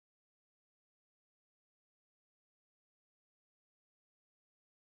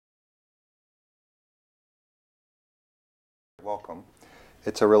Welcome.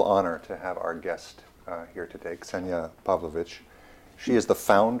 It's a real honor to have our guest here today, Ksenija Pavlovic. She is the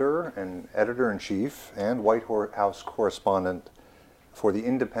founder and editor-in-chief and White House correspondent for the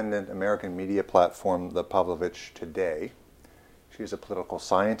independent American media platform, The Pavlovic Today. She is a political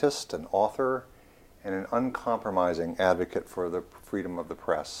scientist, an author, and an uncompromising advocate for the freedom of the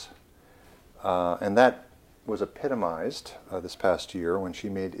press. And that was epitomized this past year when she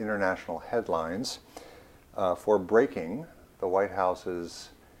made international headlines for breaking the White House's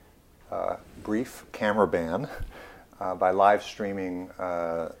brief camera ban by live streaming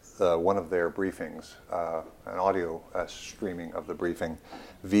one of their briefings, an audio streaming of the briefing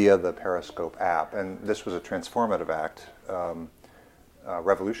via the Periscope app. And this was a transformative act,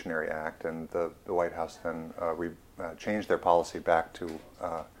 revolutionary act, and the White House then changed their policy back to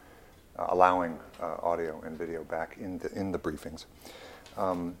allowing audio and video back in the briefings.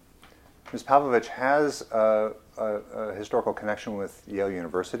 Ms. Pavlovic has a historical connection with Yale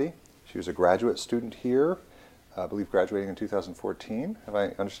University. She was a graduate student here, I believe graduating in 2014, if I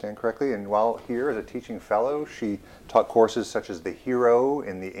understand correctly. And while here as a teaching fellow, she taught courses such as The Hero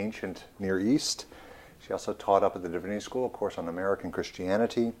in the Ancient Near East. She also taught up at the Divinity School a course on American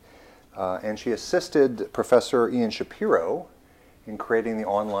Christianity. And she assisted Professor Ian Shapiro in creating the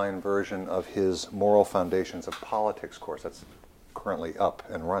online version of his Moral Foundations of Politics course. That's currently up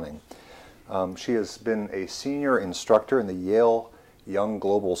and running. She has been a senior instructor in the Yale Young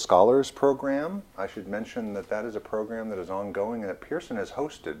Global Scholars Program. I should mention that that is a program that is ongoing and that Pierson has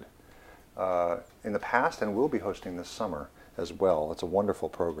hosted in the past and will be hosting this summer as well. It's a wonderful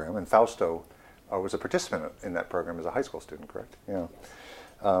program. And Fausto was a participant in that program as a high school student, correct? Yeah.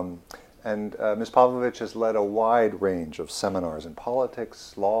 And Ms. Pavlovic has led a wide range of seminars in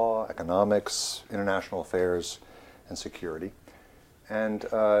politics, law, economics, international affairs, and security. And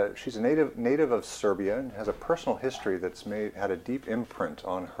she's a native of Serbia and has a personal history that's had a deep imprint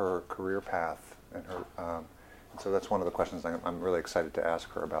on her career path. And so that's one of the questions I'm really excited to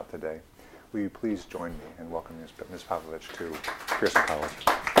ask her about today. Will you please join me in welcoming Ms. Pavlovic to Pierson College?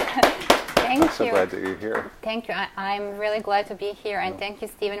 Thank you. I'm so glad that you're here. Thank you. I'm really glad to be here. And thank you,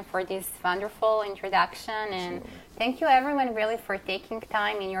 Stephen, for this wonderful introduction. And thank you, everyone, really, for taking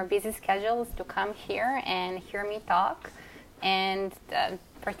time in your busy schedules to come here and hear me talk and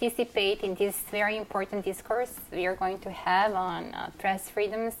participate in this very important discourse we are going to have on press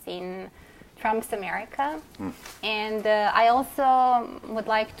freedoms in Trump's America. And I also would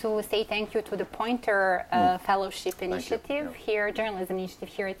like to say thank you to the Pointer Fellowship Initiative here, Journalism Initiative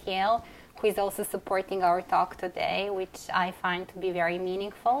here at Yale, who is also supporting our talk today, which I find to be very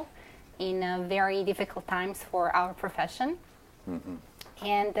meaningful in very difficult times for our profession.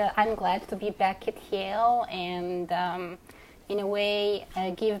 And I'm glad to be back at Yale and in a way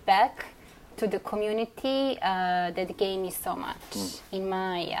give back to the community that gave me so much in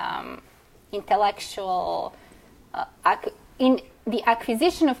my intellectual, in the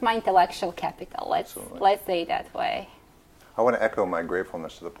acquisition of my intellectual capital, let's say it that way. I want to echo my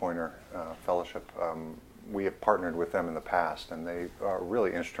gratefulness to the Pointer Fellowship. We have partnered with them in the past, and they are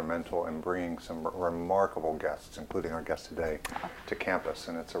really instrumental in bringing some remarkable guests, including our guest today, to campus.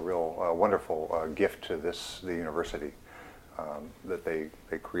 And it's a real wonderful gift to the university that they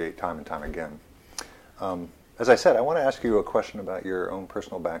create time and time again. As I said, I want to ask you a question about your own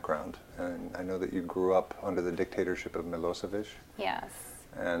personal background. And I know that you grew up under the dictatorship of Milosevic. Yes.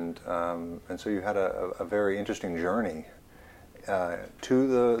 And so you had a very interesting journey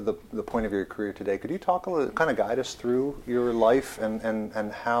to the point of your career today. Could you talk a little, kind of guide us through your life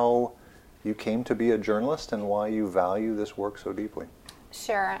and how you came to be a journalist and why you value this work so deeply?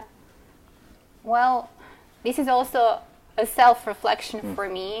 Sure. Well, this is also a self-reflection for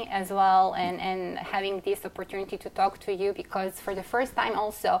me as well, and having this opportunity to talk to you, because for the first time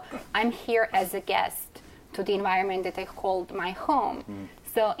also I'm here as a guest to the environment that I called my home.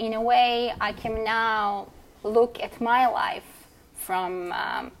 So in a way I can now look at my life from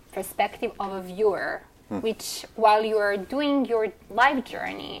perspective of a viewer, which while you are doing your life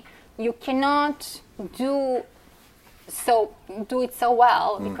journey you cannot do it so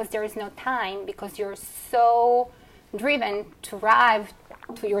well because there is no time, because you're so driven to arrive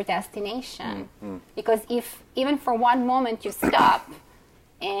to your destination. Because if even for one moment you stop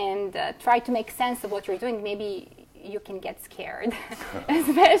and try to make sense of what you're doing, maybe you can get scared,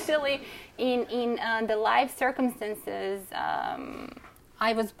 especially in the life circumstances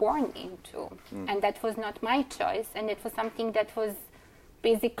I was born into. And that was not my choice, and it was something that was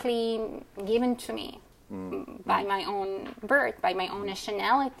basically given to me by my own birth, by my own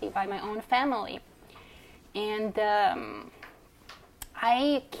nationality, by my own family. And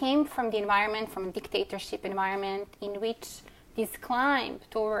I came from the environment, from a dictatorship environment in which this climb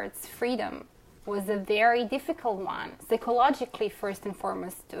towards freedom was a very difficult one, psychologically first and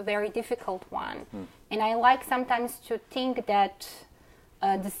foremost, a very difficult one. And I like sometimes to think that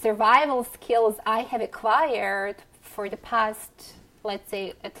the survival skills I have acquired for the past, let's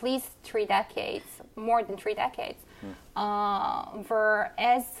say, at least 3 decades, more than 3 decades, were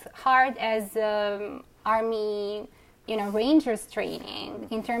as hard as Army, Rangers training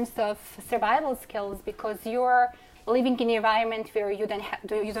in terms of survival skills, because you're living in an environment where you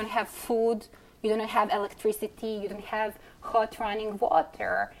don't have food, you don't have electricity, you don't have hot running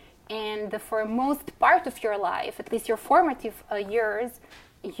water, and for most part of your life, at least your formative years,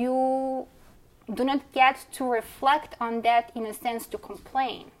 you do not get to reflect on that in a sense to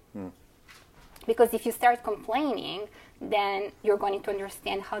complain. Because if you start complaining, then you're going to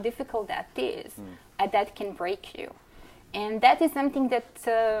understand how difficult that is, and that can break you. And that is something that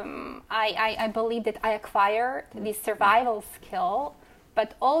I believe that I acquired, this survival skill,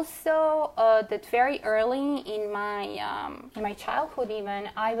 but also that very early in my childhood even,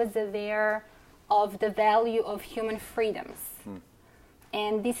 I was aware of the value of human freedoms.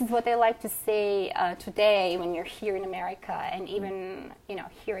 And this is what I like to say today when you're here in America, and even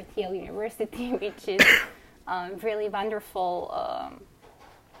here at Yale University, which is a really wonderful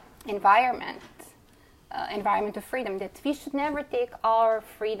environment of freedom, that we should never take our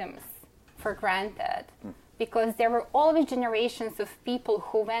freedoms for granted, because there were always generations of people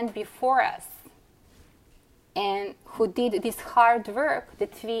who went before us and who did this hard work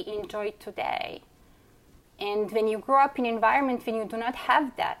that we enjoy today. And when you grow up in an environment when you do not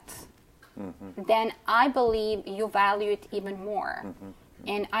have that, then I believe you value it even more.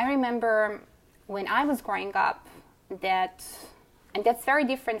 And I remember when I was growing up that, and that's very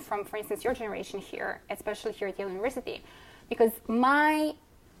different from, for instance, your generation here, especially here at Yale University, because my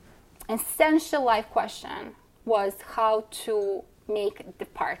essential life question was how to make a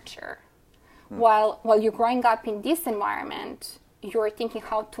departure. While you're growing up in this environment, you're thinking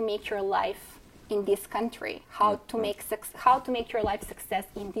how to make your life in this country, how to make your life success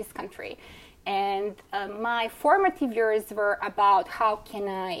in this country. And my formative years were about how can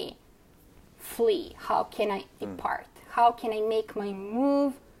I flee, how can I depart, how can I make my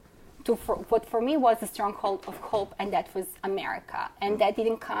move to what for me was a stronghold of hope, and that was America. And that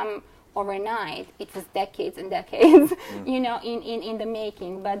didn't come overnight. It was decades and decades, in the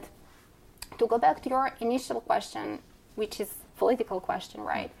making. But to go back to your initial question, which is political question,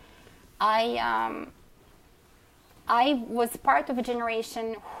 right? I was part of a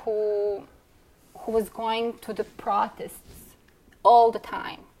generation who was going to the protests all the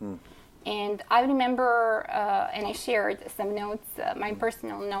time. And I remember, and I shared some notes, my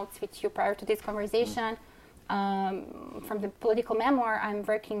personal notes with you prior to this conversation, from the political memoir I'm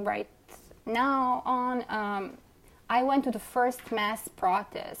working right now on. I went to the first mass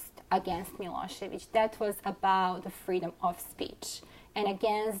protest against Milosevic. That was about the freedom of speech and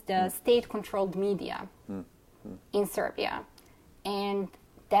against the state-controlled media in Serbia. And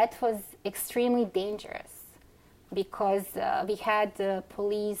that was extremely dangerous because we had the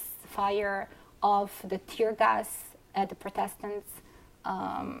police fire of the tear gas at the protestants.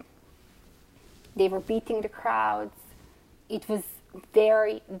 They were beating the crowds. It was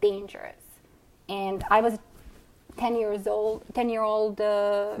very dangerous. And I was 10-year-old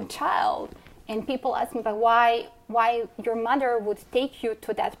child, and people asked me, but why your mother would take you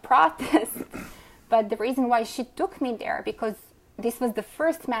to that protest? But the reason why she took me there, because this was the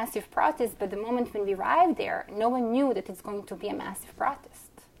first massive protest, but the moment when we arrived there, no one knew that it's going to be a massive protest.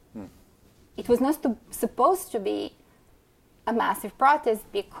 It was not supposed to be a massive protest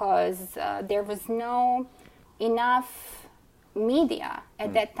because there was no enough media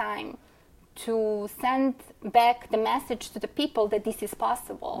at that time to send back the message to the people that this is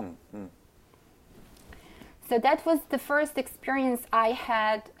possible. So that was the first experience I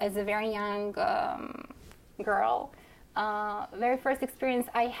had as a very young girl. Very first experience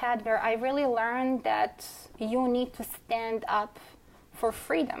I had where I really learned that you need to stand up for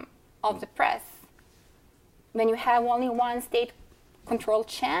freedom of the press. When you have only one state-controlled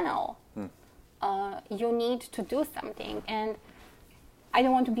channel, you need to do something. And I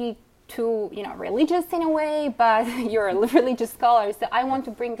don't want to be too, religious in a way, but you're a religious scholar, so I want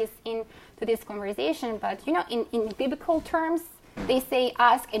to bring this into this conversation. But, in biblical terms, they say,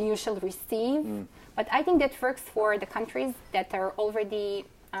 ask and you shall receive. But I think that works for the countries that are already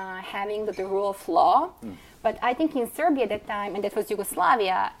having the rule of law. But I think in Serbia at that time, and that was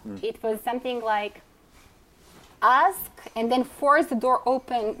Yugoslavia, it was something like, ask and then force the door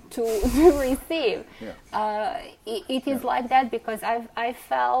open to receive. Yeah. It is like that because I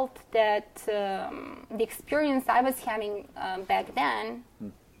felt that the experience I was having back then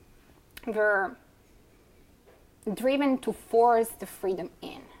were driven to force the freedom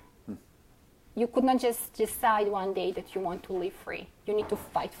in. You could not just decide one day that you want to live free. You need to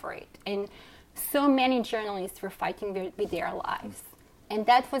fight for it. And so many journalists were fighting with their lives. And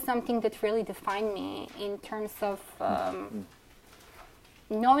that was something that really defined me in terms of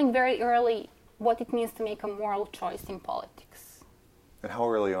knowing very early what it means to make a moral choice in politics. And how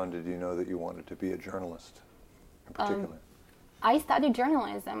early on did you know that you wanted to be a journalist in particular? I studied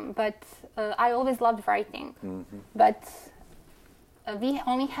journalism, but I always loved writing. But we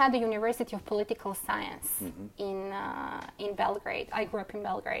only had the University of Political Science in Belgrade. I grew up in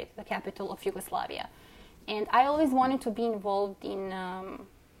Belgrade, the capital of Yugoslavia. And I always wanted to be involved in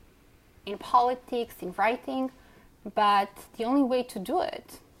politics, in writing, but the only way to do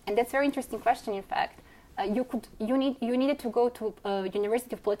it, and that's a very interesting question, in fact, you needed to go to a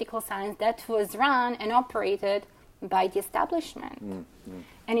University of Political Science that was run and operated by the establishment.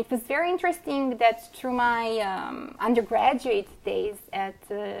 And it was very interesting that through my undergraduate days at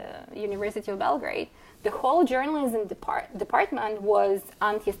the University of Belgrade, the whole journalism department was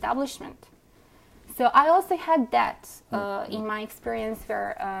anti-establishment. So I also had that in my experience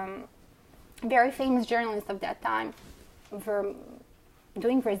where very famous journalists of that time were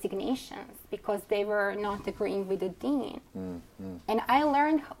doing resignations because they were not agreeing with the dean. And I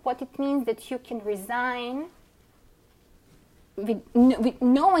learned what it means that you can resign with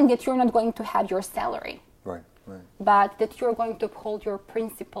knowing that you're not going to have your salary, Right. but that you're going to uphold your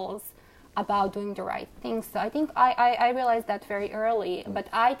principles about doing the right thing. So I think I realized that very early. But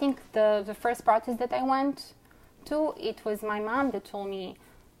I think the first protest that I went to, it was my mom that told me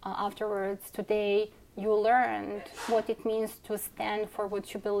afterwards, today you learned what it means to stand for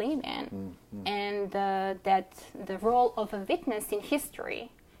what you believe in. And that the role of a witness in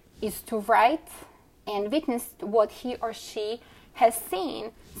history is to write and witness what he or she has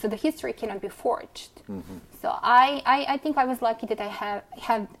seen, so the history cannot be forged. So I think I was lucky that I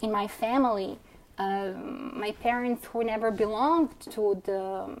have in my family my parents who never belonged to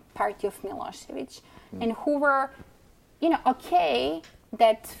the party of Milosevic and who were, okay,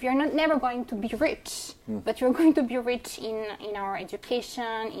 that we are never going to be rich, but we're going to be rich in our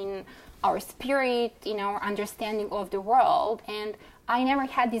education, in our spirit, in our understanding of the world. And I never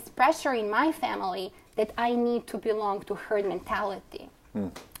had this pressure in my family that I need to belong to herd mentality.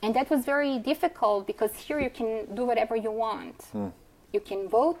 And that was very difficult because here you can do whatever you want. You can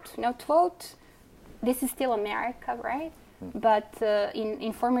vote, not vote. This is still America, right? But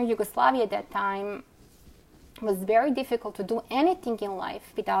in former Yugoslavia at that time, it was very difficult to do anything in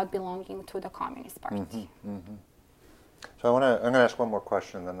life without belonging to the Communist Party. So I'm going to ask one more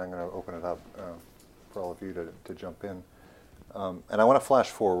question, and then I'm going to open it up for all of you to jump in. And I want to flash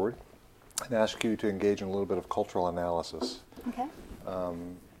forward and ask you to engage in a little bit of cultural analysis. Okay.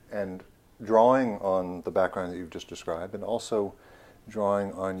 And drawing on the background that you've just described, and also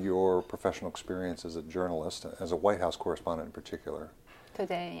drawing on your professional experience as a journalist, as a White House correspondent in particular.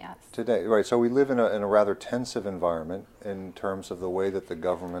 Today, yes. Today, right. So we live in a rather tensive environment in terms of the way that the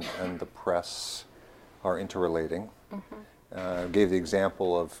government and the press are interrelating. Gave the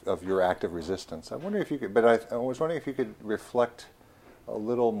example of your act of resistance. I wonder if you could, but I was wondering if you could reflect a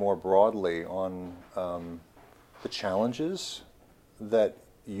little more broadly on the challenges that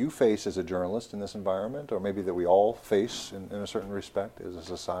you face as a journalist in this environment, or maybe that we all face in a certain respect as a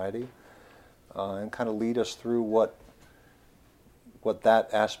society, and kind of lead us through what that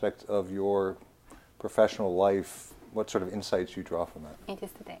aspect of your professional life, what sort of insights you draw from that. It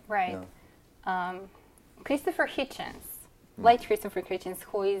is today, right. Yeah. Christopher Hitchens, late Christopher Hitchens,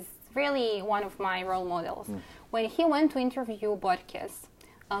 who is really one of my role models, when he went to interview Borges,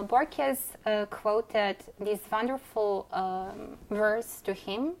 Borges quoted this wonderful verse to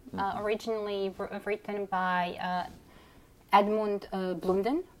him, originally written by Edmund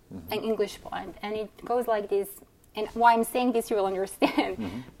Blunden, an English poet, and it goes like this. And why I'm saying this, you will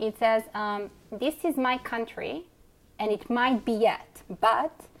understand. It says, "This is my country, and it might be yet,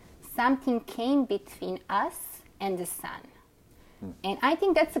 but something came between us and the sun." And I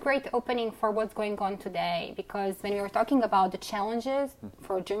think that's a great opening for what's going on today, because when we were talking about the challenges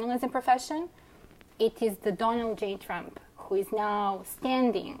for journalism profession, it is the Donald J. Trump who is now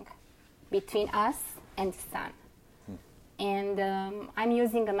standing between us and the sun. And I'm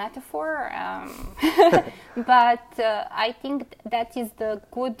using a metaphor, but I think that is the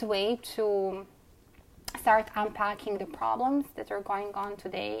good way to start unpacking the problems that are going on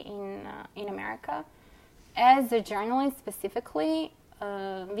today in America. as a journalist specifically,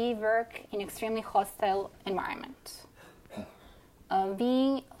 we work in extremely hostile environment.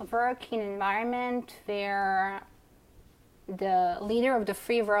 We work in an environment where the leader of the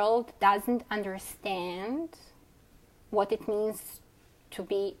free world doesn't understand what it means to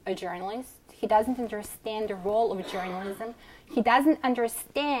be a journalist. He doesn't understand the role of journalism. He doesn't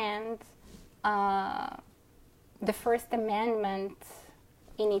understand the First Amendment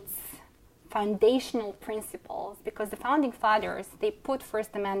in its foundational principles, because the founding fathers, they put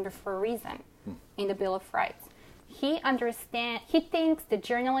First Amendment for a reason in the Bill of Rights. He thinks that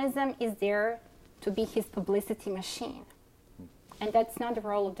journalism is there to be his publicity machine. And that's not the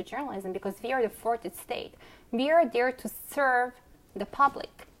role of the journalism, because we are the fourth estate. We are there to serve the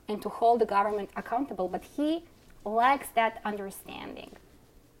public and to hold the government accountable, but he lacks that understanding.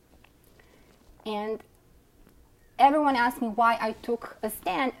 And everyone asked me why I took a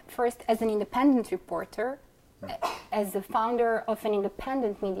stand, first as an independent reporter, as the founder of an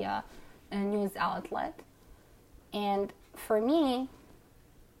independent media news outlet. And for me,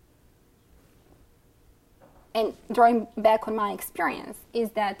 and drawing back on my experience,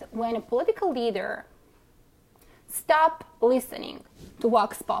 is that when a political leader stops listening to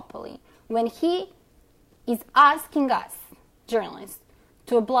Vox Populi, when he is asking us, journalists,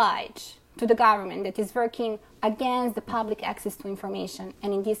 to oblige to the government that is working against the public access to information,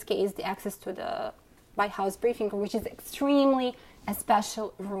 and in this case, the access to the White House briefing room, which is extremely a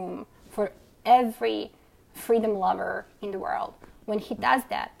special room for every freedom lover in the world. When he does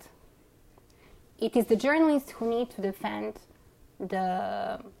that, it is the journalists who need to defend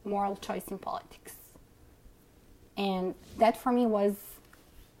the moral choice in politics. And that for me was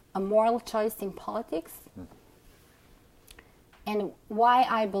a moral choice in politics. And why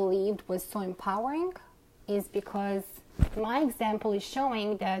I believed was so empowering is because my example is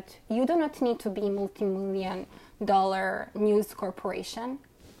showing that you do not need to be a multi-million-dollar news corporation.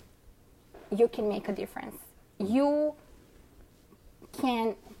 You can make a difference. You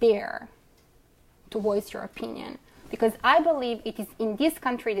can bear to voice your opinion, because I believe it is in this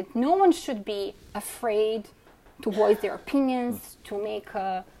country that no one should be afraid to voice their opinions, to make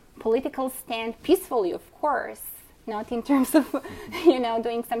a political stand peacefully, of course, not in terms of,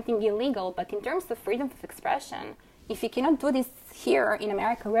 doing something illegal, but in terms of freedom of expression. If you cannot do this here in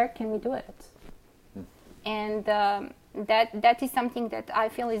America, where can we do it? And that is something that I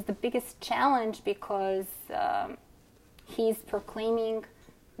feel is the biggest challenge, because he's proclaiming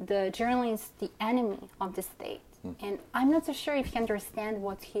the journalist the enemy of the state. And I'm not so sure if he understands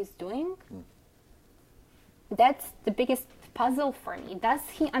what he's doing. That's the biggest puzzle for me. Does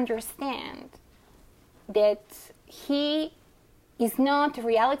he understand that he is not a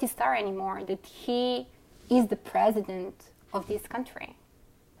reality star anymore, that he is the president of this country?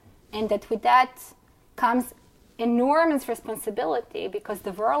 And that with that comes enormous responsibility, because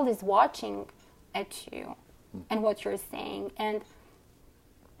the world is watching at you and what you're saying. And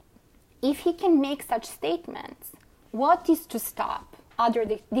if he can make such statements, what is to stop other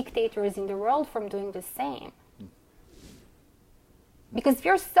dictators in the world from doing the same? Because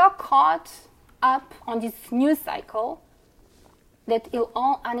we're so caught up on this news cycle that, in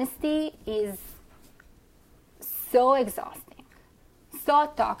all honesty, is so exhausting,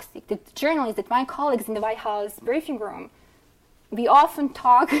 so toxic, that journalists, that my colleagues in the White House briefing room, we often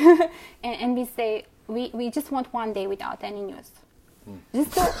talk and we say, we just want one day without any news.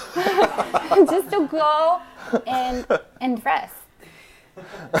 Just to go and rest.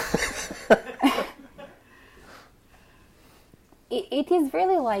 It is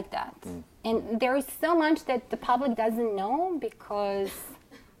really like that. And there is so much that the public doesn't know, because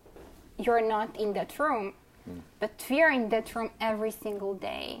you're not in that room. But we are in that room every single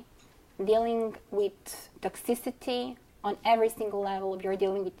day, dealing with toxicity on every single level. You're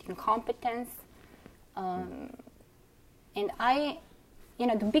dealing with incompetence. And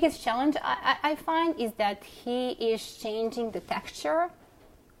the biggest challenge I find is that he is changing the texture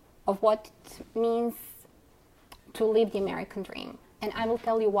of what it means to live the American dream. And I will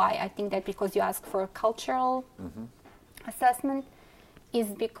tell you why. I think that because you asked for a cultural assessment, is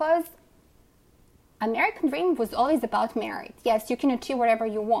because American dream was always about merit. Yes, you can achieve whatever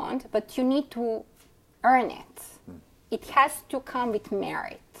you want, but you need to earn it. It has to come with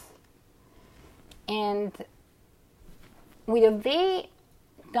merit. And with the way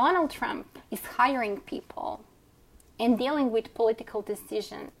Donald Trump is hiring people and dealing with political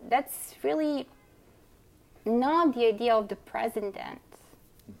decisions, that's really not the idea of the president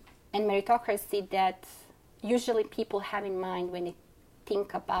and meritocracy that usually people have in mind when they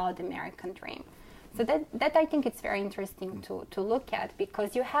think about the American dream. So that I think it's very interesting to look at,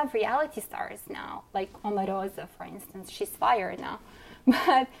 because you have reality stars now, like Omarosa, for instance. She's fired now.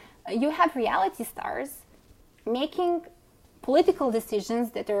 But you have reality stars making political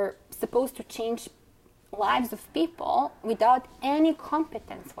decisions that are supposed to change lives of people without any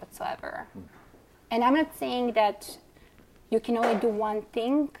competence whatsoever. And I'm not saying that you can only do one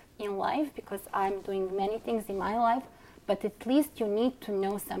thing in life, because I'm doing many things in my life, but at least you need to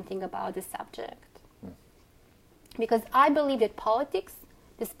know something about the subject. Because I believe that politics,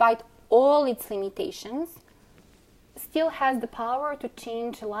 despite all its limitations, still has the power to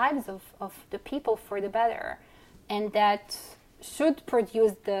change the lives of the people for the better, and that should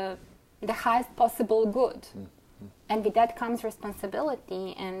produce the highest possible good. And with that comes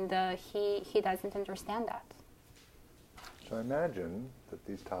responsibility, and he doesn't understand that. So I imagine that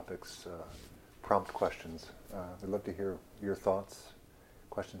these topics prompt questions. We'd love to hear your thoughts,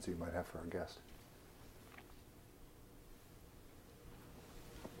 questions you might have for our guest.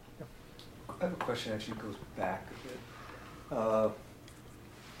 I have a question that actually goes back a bit.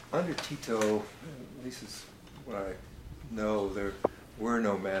 Under Tito, at least is what I know, there were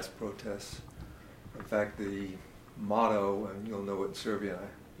no mass protests. In fact, the motto, and you'll know it in Serbian,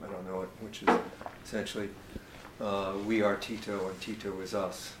 I don't know it, which is essentially, we are Tito and Tito is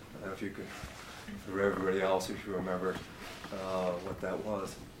us. I don't know if you could, for everybody else, if you remember what that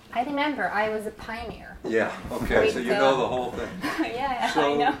was. I remember, I was a pioneer. Yeah, okay, so you know the whole thing. Yeah,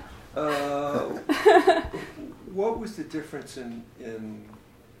 so, I know. What was the difference in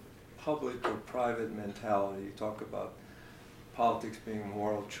public or private mentality? You talk about politics being a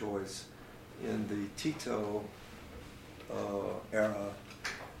moral choice in the Tito era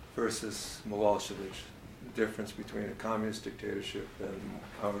versus Milosevic, the difference between a communist dictatorship and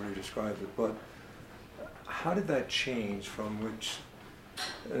however you describe it. But how did that change from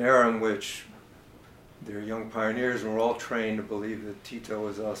an era in which they're young pioneers and we're all trained to believe that Tito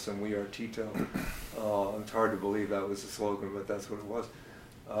is us and we are Tito. It's hard to believe that was the slogan, but that's what it was.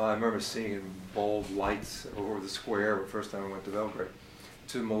 I remember seeing it in bold lights over the square the first time I went to Belgrade.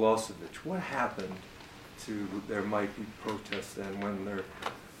 To Milosevic, what happened to there might be protests then when there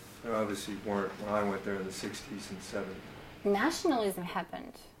obviously weren't when I went there in the 60s and 70s? Nationalism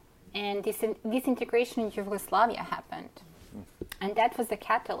happened, and disintegration in Yugoslavia happened. And that was the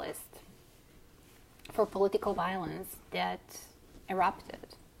catalyst for political violence that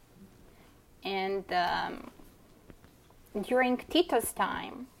erupted. And during Tito's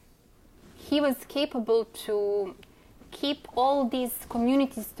time, he was capable to keep all these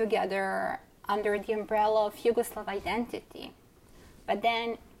communities together under the umbrella of Yugoslav identity. But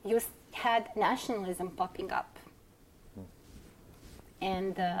then you had nationalism popping up.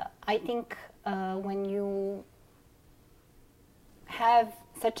 And I think when you have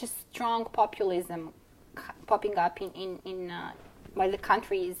such a strong populism popping up while the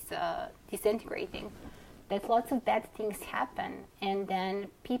country is disintegrating, that lots of bad things happen, and then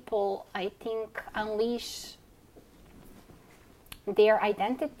people, I think, unleash their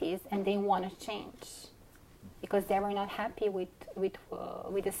identities and they want to change because they were not happy with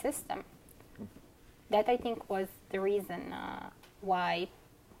the system. That, I think, was the reason why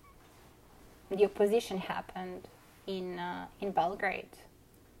the opposition happened in Belgrade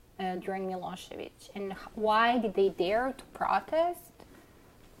during Milosevic. And why did they dare to protest?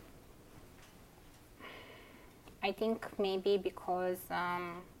 I think maybe because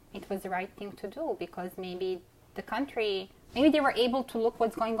it was the right thing to do, because maybe the country, maybe they were able to look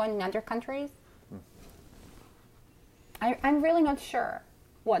what's going on in other countries. I'm really not sure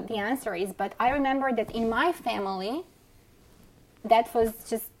what the answer is, but I remember that in my family, that was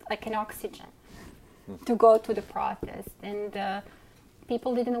just like an oxygen to go to the protest, and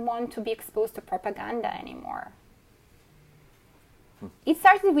people didn't want to be exposed to propaganda anymore. It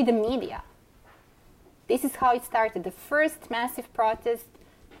started with the media. This is how it started. The first massive protest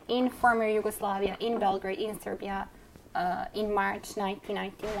in former Yugoslavia, in Belgrade, in Serbia, in March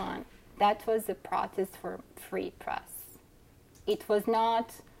 1991. That was a protest for free press. It was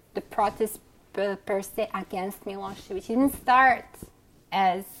not the protest per se against Milosevic. It didn't start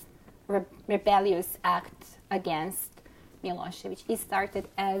as rebellious act against Milosevic. It started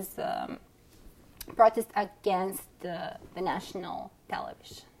as protest against the national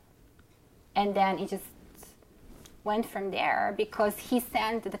television. And then it just went from there because he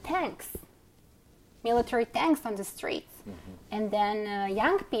sent the tanks, military tanks on the streets. And then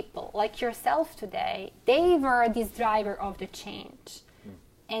young people like yourself today, they were this driver of the change.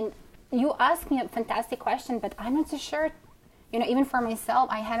 And you asked me a fantastic question, but I'm not so sure, even for myself,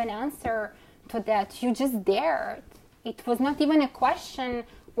 I have an answer to that. You just dared. It was not even a question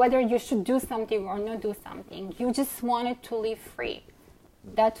whether you should do something or not do something. You just wanted to live free.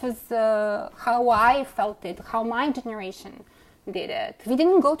 That was how I felt it, how my generation did it. We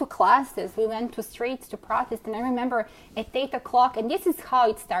didn't go to classes. We went to streets to protest. And I remember at 8 o'clock, and this is how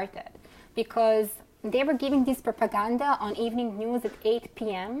it started, because they were giving this propaganda on evening news at 8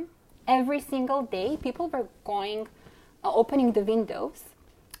 p.m. Every single day. People were going, opening the windows,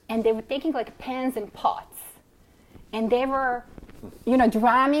 and they were taking like pans and pots. And they were,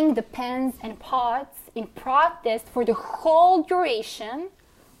 drumming the pans and pots in protest for the whole duration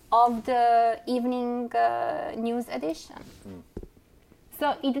of the evening news edition.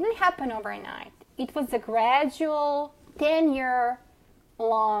 So it didn't happen overnight. It was a gradual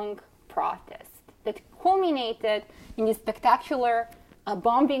 10-year-long protest that culminated in the spectacular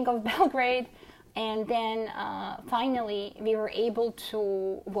bombing of Belgrade, and then finally we were able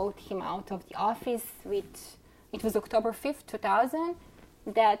to vote him out of the office it was October 5th, 2000,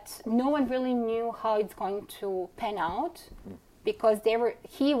 that no one really knew how it's going to pan out, because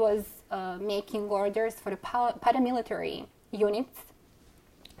he was making orders for the paramilitary units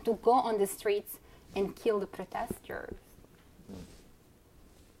to go on the streets and kill the protesters.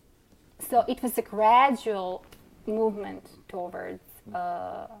 So it was a gradual movement towards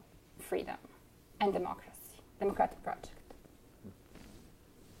freedom and democratic project.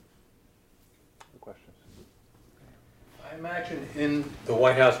 Questions? I imagine in the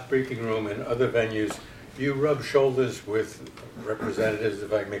White House briefing room and other venues, you rub shoulders with representatives,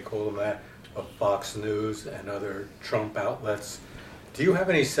 if I may call them that, of Fox News and other Trump outlets. Do you have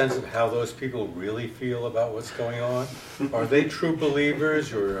any sense of how those people really feel about what's going on? Are they true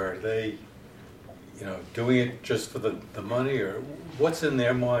believers, or are they, doing it just for the money, or what's in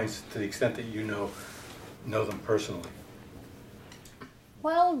their minds to the extent that you know them personally?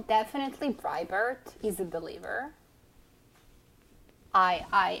 Well, definitely Breitbart is a believer.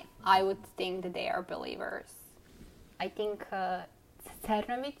 I would think that they are believers. I think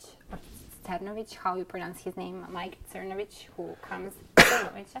Cernovich, how you pronounce his name, Mike Cernovich, who comes,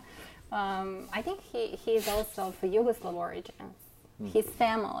 I think he is also of Yugoslav origins. His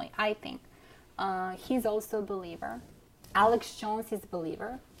family, I think. He's also a believer. Alex Jones is a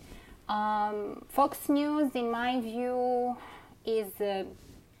believer. Fox News, in my view, is,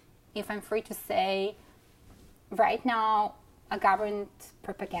 if I'm free to say, right now, a government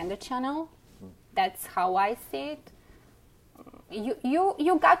propaganda channel. That's how I see it.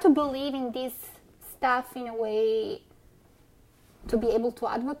 You got to believe in this stuff in a way to be able to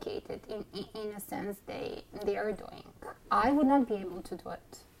advocate it in a sense they are doing. I would not be able to do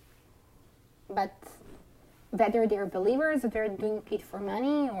it. But whether they're believers or they're doing it for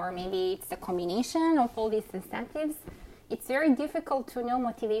money, or maybe it's a combination of all these incentives, it's very difficult to know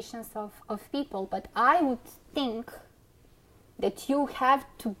motivations of people. But I would think that you have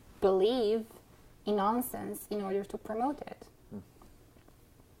to believe in nonsense in order to promote it.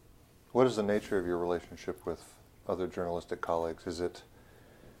 What is the nature of your relationship with other journalistic colleagues? Is it,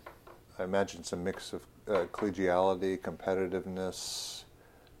 I imagine it's a mix of collegiality, competitiveness.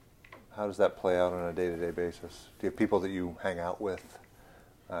 How does that play out on a day-to-day basis? Do you have people that you hang out with?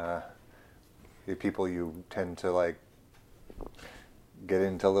 Do you have people you tend to get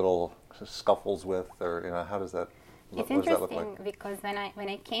into little scuffles with, or how does that? It's interesting because when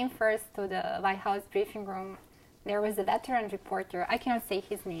I came first to the White House briefing room, there was a veteran reporter. I cannot say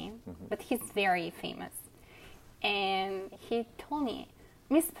his name, but he's very famous. And he told me,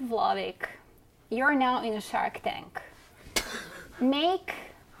 Miss Pavlovic, you're now in a Shark Tank. He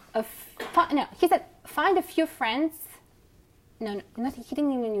said, find a few friends. No, he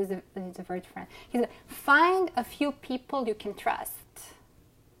didn't even use the word friend. He said, find a few people you can trust.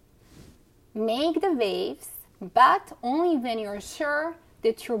 Make the waves, but only when you're sure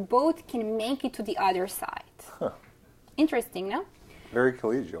that your boat can make it to the other side. Huh. Interesting, no? Very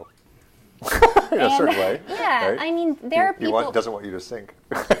collegial. In a certain way. Yeah, right? I mean, there are people... He doesn't want you to sink.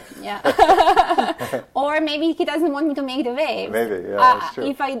 Yeah. Or maybe he doesn't want me to make the waves. Maybe, yeah, that's true.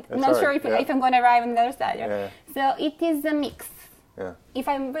 If I'm not sure if I'm going to arrive on the other side. Yeah. So it is a mix. Yeah. If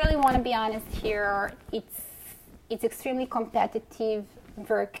I really want to be honest here, it's extremely competitive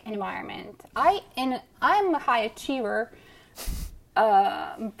work environment. I'm a high achiever,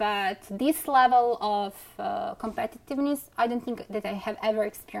 but this level of competitiveness, I don't think that I have ever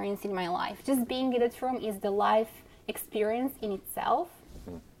experienced in my life. Just being in that room is the life experience in itself.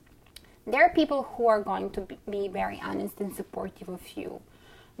 There are people who are going to be very honest and supportive of you.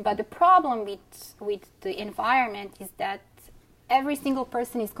 But the problem with the environment is that every single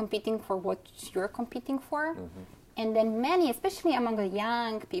person is competing for what you're competing for. And then many, especially among the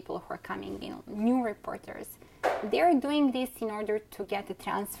young people who are coming in, new reporters, they're doing this in order to get a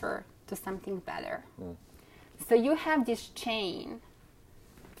transfer to something better. So you have this chain,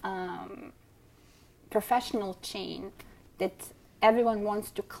 professional chain, that everyone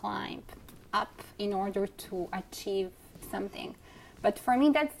wants to climb up in order to achieve something. But for me,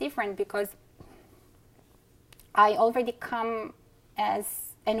 that's different because I already come as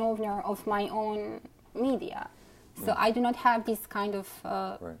an owner of my own media. So I do not have this kind of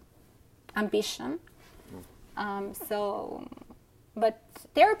ambition. But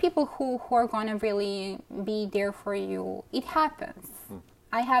there are people who are going to really be there for you. It happens.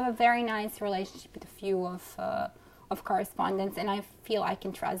 I have a very nice relationship with a few of correspondents, and I feel I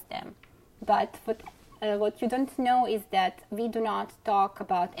can trust them. But what you don't know is that we do not talk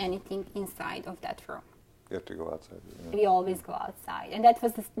about anything inside of that room. You have to go outside. Yeah. We always go outside. And that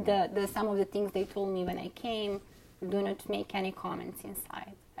was the some of the things they told me when I came. Do not make any comments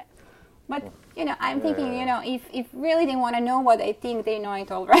inside. But, I'm thinking, if really they want to know what I think, they know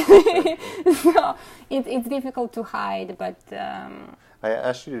it already. So it's difficult to hide, but... I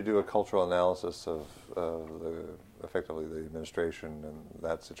asked you to do a cultural analysis of effectively the administration and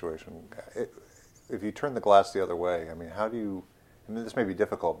that situation. If you turn the glass the other way, how do you... this may be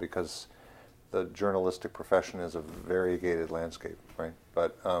difficult because the journalistic profession is a variegated landscape, right?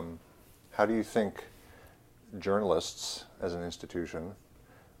 But how do you think journalists as an institution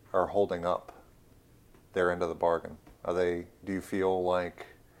are holding up their end of the bargain? Do you feel like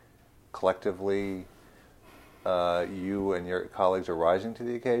collectively you and your colleagues are rising to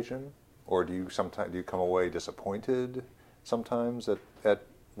the occasion, or do you come away disappointed sometimes at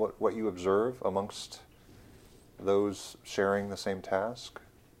what you observe amongst those sharing the same task?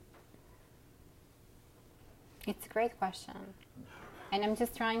 It's a great question, and I'm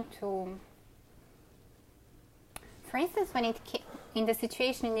just trying to. For instance, when it came in the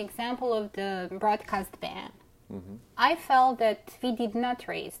situation, in the example of the broadcast ban, I felt that we did not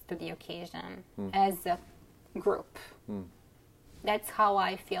rise to the occasion as a group. That's how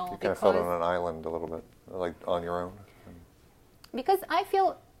I feel. You kind of felt on an island a little bit, like on your own. Because I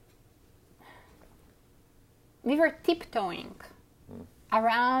feel we were tiptoeing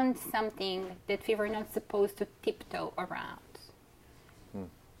around something that we were not supposed to tiptoe around.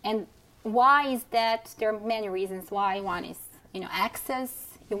 And why is that? There are many reasons why. One is,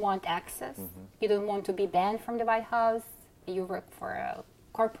 access. You want access. You don't want to be banned from the White House. You work for a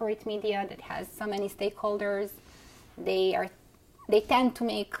corporate media that has so many stakeholders. They tend to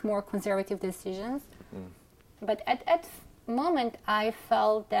make more conservative decisions. But at that moment, I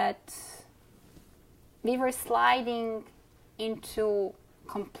felt that we were sliding into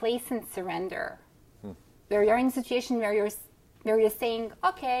complacent surrender, where you're in a situation where you're saying,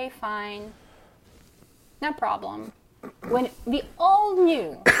 okay, fine, no problem. When we all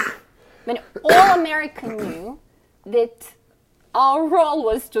knew, when all America knew that our role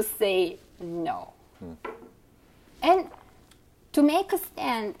was to say no. And to make a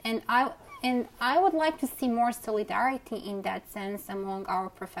stand, and I would like to see more solidarity in that sense among our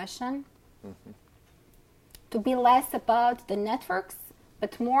profession, to be less about the networks,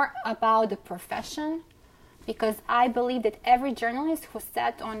 but more about the profession, because I believe that every journalist who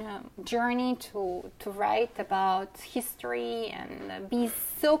set on a journey to write about history and be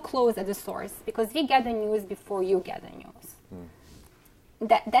so close at the source, because we get the news before you get the news.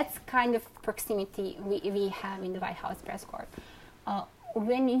 That's kind of proximity we have in the White House press corps.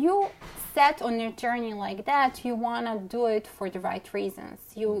 When you set on a journey like that, you want to do it for the right reasons.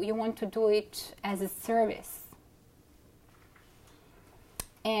 You want to do it as a service.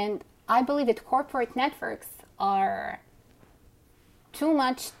 And I believe that corporate networks are too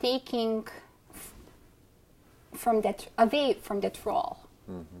much taking away from that role.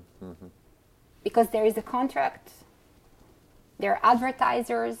 Because there is a contract, there are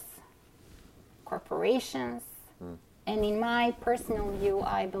advertisers, corporations, and in my personal view,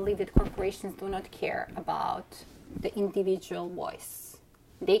 I believe that corporations do not care about the individual voice.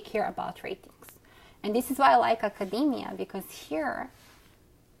 They care about ratings. And this is why I like academia, because here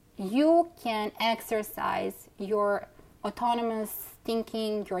you can exercise your autonomous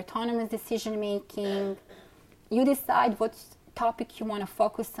thinking, your autonomous decision making. You decide what topic you want to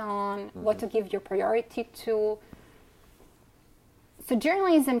focus on, what to give your priority to. So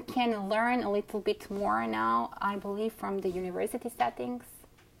journalism can learn a little bit more now, I believe, from the university settings.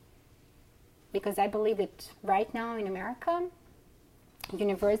 Because I believe that right now in America,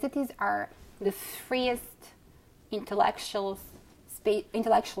 universities are the freest intellectual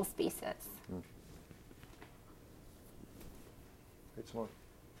spaces. It's more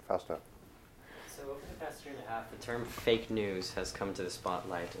fast up. So over the past year and a half, the term fake news has come to the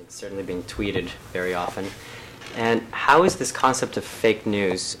spotlight. It's certainly been tweeted very often. And how is this concept of fake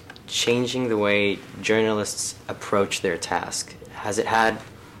news changing the way journalists approach their task? Has it had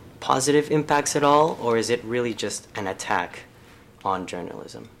positive impacts at all, or is it really just an attack on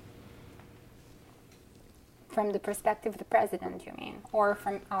journalism? From the perspective of the president, you mean? Or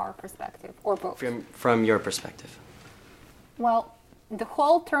from our perspective? Or both? From your perspective. Well, the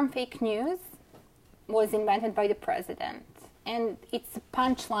whole term fake news was invented by the president, and it's a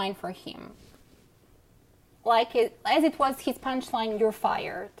punchline for him. As it was his punchline, you're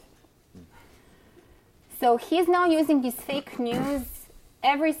fired. So he's now using this fake news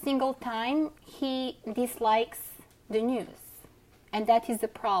every single time he dislikes the news. And that is the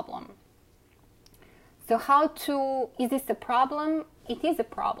problem. So is this a problem? It is a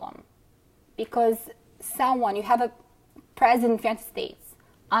problem. Because you have a president of the United States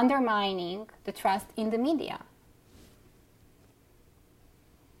undermining the trust in the media.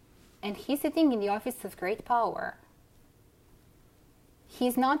 And he's sitting in the office of great power.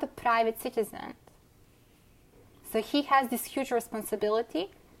 He's not a private citizen. So he has this huge responsibility,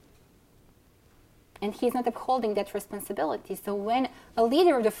 and he's not upholding that responsibility. So when a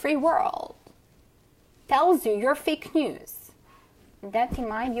leader of the free world tells you you're fake news, that in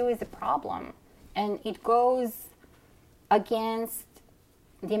my view is a problem. And it goes against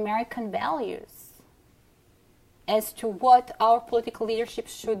the American values as to what our political leadership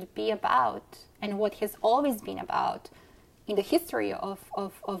should be about and what has always been about in the history of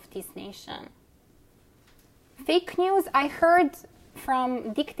this nation. Fake news I heard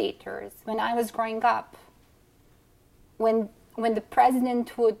from dictators when I was growing up. When the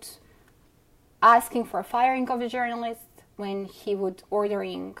president would asking for a firing of a journalist, when he would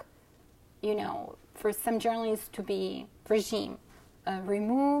ordering, for some journalists to be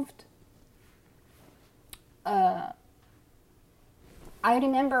removed. I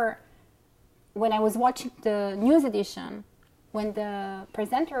remember when I was watching the news edition, when the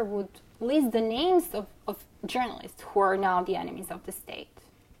presenter would list the names of journalists who are now the enemies of the state.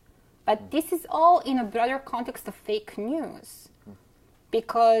 But this is all in a broader context of fake news,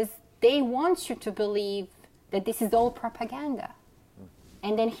 because they want you to believe that this is all propaganda.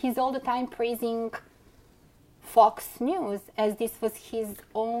 And then he's all the time praising Fox News as this was his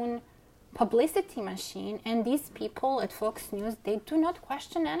own publicity machine, and these people at Fox News, they do not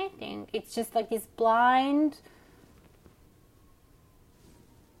question anything. It's just like this blind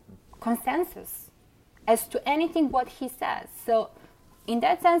consensus as to anything what he says. So in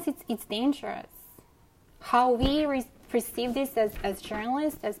that sense, it's dangerous. How we perceive this as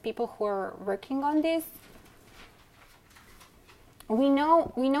journalists, as people who are working on this, we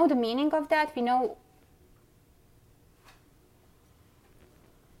know the meaning of that. We know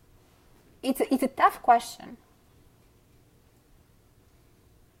it's a tough question,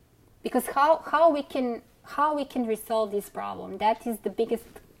 because how we can resolve this problem, that is the biggest,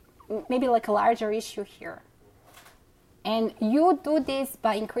 maybe like a larger issue here. And you do this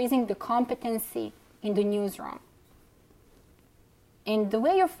by increasing the competency in the newsroom. And the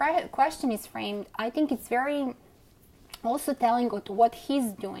way your question is framed, I think it's very also telling of what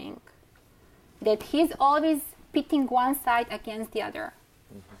he's doing, that he's always pitting one side against the other.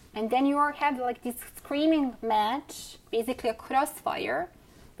 And then you have like this screaming match, basically a crossfire,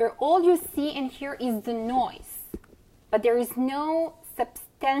 where all you see and hear is the noise. But there is no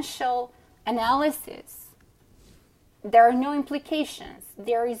substantial analysis. There are no implications.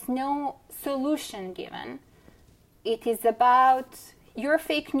 There is no solution given. It is about your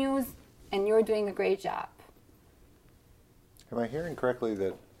fake news and you're doing a great job. Am I hearing correctly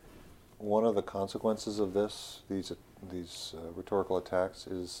that one of the consequences of these rhetorical attacks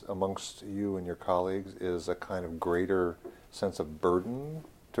is, amongst you and your colleagues, is a kind of greater sense of burden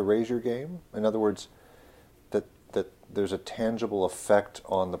to raise your game? In other words, that there's a tangible effect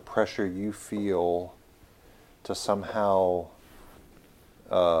on the pressure you feel to somehow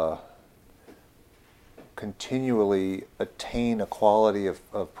continually attain a quality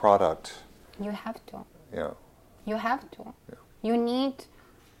of product. You have to. Yeah. You have to. Yeah.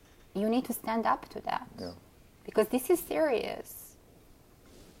 You need to stand up to that. Yeah. Because this is serious.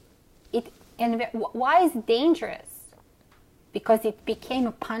 And why is it dangerous? Because it became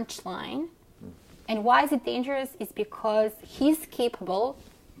a punchline. And why is it dangerous? Is because he's capable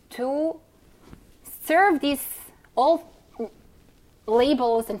to serve these all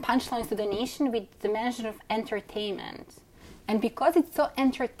labels and punchlines to the nation with the measure of entertainment. And because it's so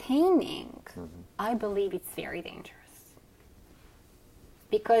entertaining, I believe it's very dangerous.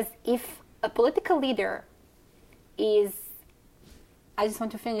 Because if a political leader I just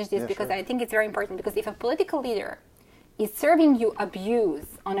want to finish this because I think it's very important, because if a political leader is serving you abuse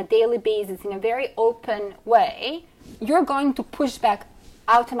on a daily basis in a very open way, you're going to push back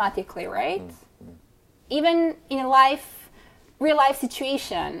automatically, right? Even in a real life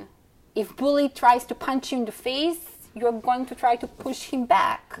situation, if bully tries to punch you in the face, you're going to try to push him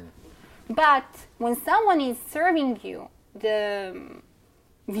back. But when someone is serving you the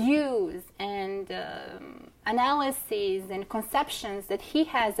views and analyses and conceptions that he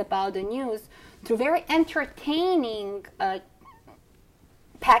has about the news through very entertaining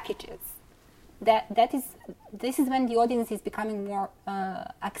packages, this is when the audience is becoming more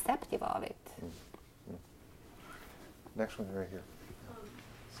accepting of it. Next one right here.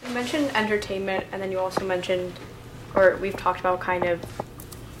 So you mentioned entertainment, and then you also mentioned, or we've talked about kind of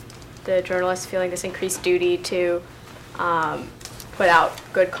the journalists feeling this increased duty to put out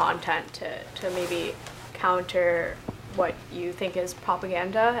good content to maybe counter what you think is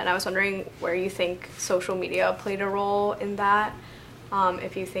propaganda. And I was wondering where you think social media played a role in that.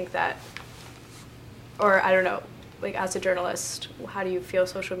 If you think that, or I don't know, like as a journalist, how do you feel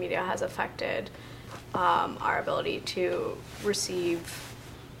social media has affected our ability to receive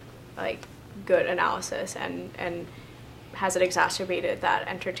like good analysis, and has it exacerbated that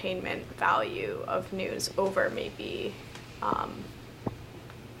entertainment value of news over maybe,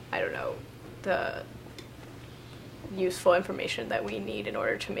 I don't know, the useful information that we need in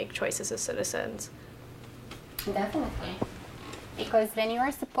order to make choices as citizens? Definitely. Because when you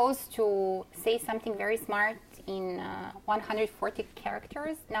are supposed to say something very smart in 140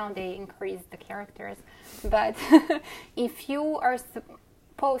 characters, now they increase the characters, but if you are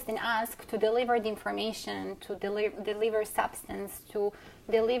supposed and asked to deliver the information, to deliver substance, to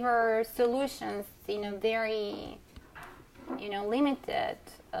deliver solutions in a very, limited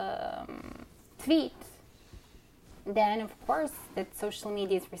tweet, then of course that social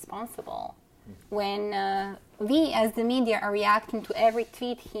media is responsible. When we as the media are reacting to every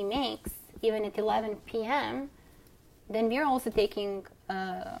tweet he makes, even at 11 p.m., then we're also taking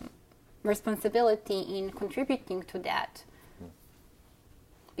responsibility in contributing to that.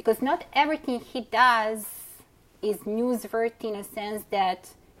 Because not everything he does is newsworthy in a sense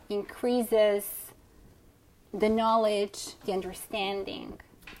that increases the knowledge, the understanding.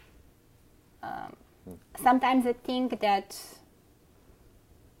 Sometimes I think that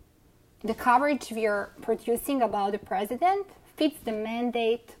the coverage we are producing about the president fits the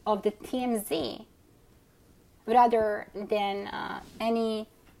mandate of the TMZ rather than any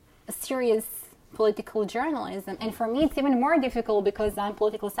serious political journalism. And for me, it's even more difficult because I'm a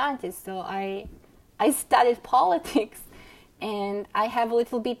political scientist, so I studied politics, and I have a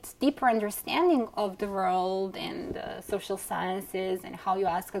little bit deeper understanding of the world and social sciences and how you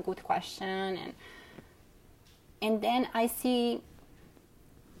ask a good question. And then I see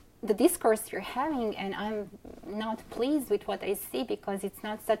the discourse you're having, and I'm not pleased with what I see because it's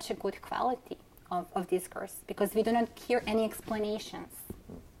not such a good quality of discourse, because we do not hear any explanations.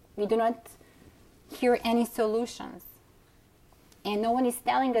 We do not hear any solutions. And no one is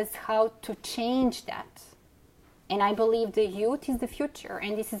telling us how to change that. And I believe the youth is the future.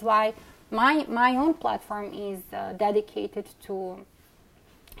 And this is why my own platform is dedicated to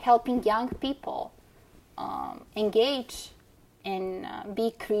helping young people engage and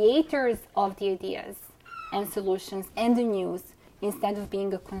be creators of the ideas and solutions and the news instead of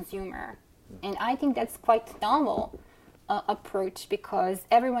being a consumer. And I think that's quite novel approach, because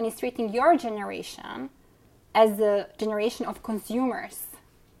everyone is treating your generation as a generation of consumers.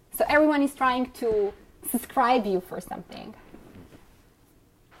 So everyone is trying to subscribe you for something.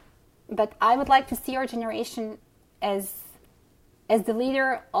 But I would like to see our generation as the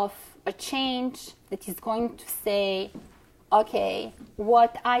leader of a change that is going to say, okay,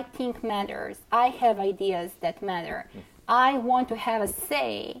 what I think matters. I have ideas that matter. I want to have a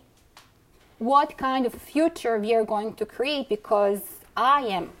say what kind of future we are going to create, because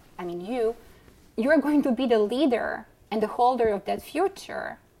you're going to be the leader and the holder of that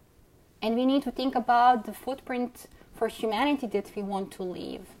future. And we need to think about the footprint for humanity that we want to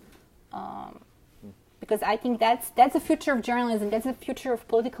leave. Because I think that's the future of journalism, that's the future of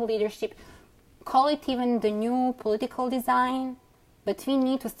political leadership. Call it even the new political design, but we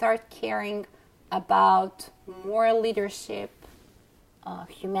need to start caring about moral leadership,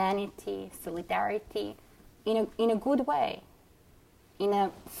 humanity, solidarity, in a good way, in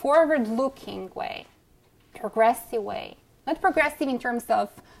a forward-looking way, progressive way. Not progressive in terms of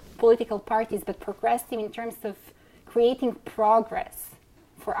political parties, but progressive in terms of creating progress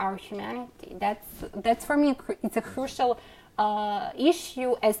for our humanity. That's for me, it's a crucial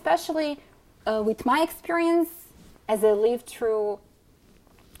issue, especially with my experience as I lived through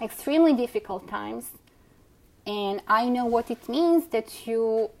extremely difficult times. And I know what it means that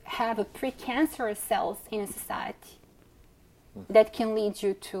you have a precancerous cells in a society that can lead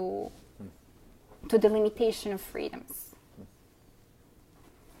you to the limitation of freedoms.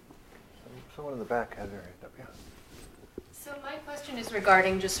 Someone in the back had their hand up, yeah. So my question is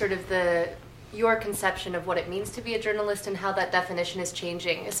regarding just sort of your conception of what it means to be a journalist and how that definition is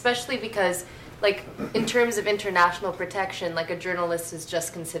changing, especially because, like, in terms of international protection, like, a journalist is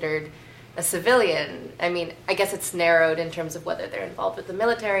just considered a civilian. I mean, I guess it's narrowed in terms of whether they're involved with the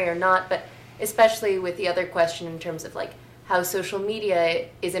military or not, but especially with the other question in terms of, like, how social media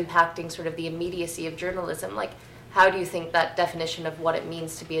is impacting sort of the immediacy of journalism. Like, how do you think that definition of what it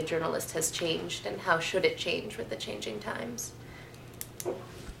means to be a journalist has changed, and how should it change with the changing times?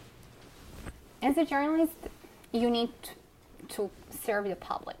 As a journalist, you need to serve the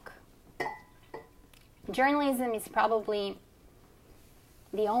public. Journalism is probably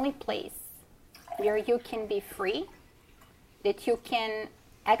the only place where you can be free, that you can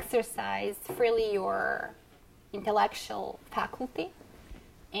exercise freely your intellectual faculty,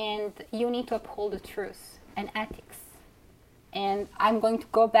 and you need to uphold the truth and ethics. And I'm going to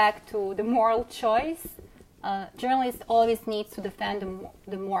go back to the moral choice. Journalists always need to defend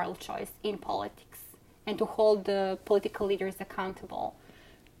the moral choice in politics and to hold the political leaders accountable.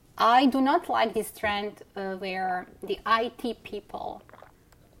 I do not like this trend where the IT people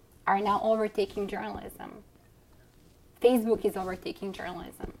are now overtaking journalism. Facebook is overtaking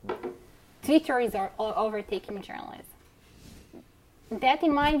journalism. Twitter is overtaking journalism. That,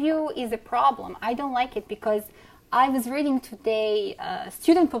 in my view, is a problem. I don't like it because I was reading today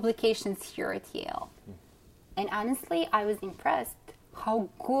student publications here at Yale. And honestly, I was impressed how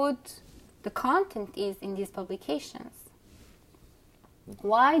good the content is in these publications.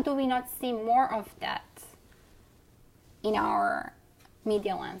 Why do we not see more of that in our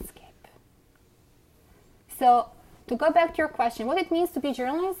media landscape? So, to go back to your question, what it means to be a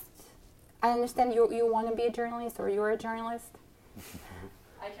journalist, I understand you want to be a journalist or you're a journalist.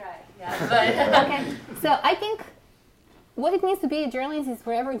 I try, yeah. But okay, so I think what it means to be a journalist is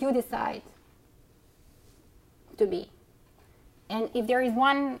wherever you decide to be. And if there is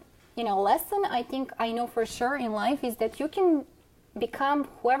one, lesson I think I know for sure in life is that you can become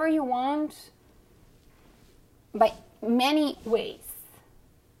whoever you want by many ways.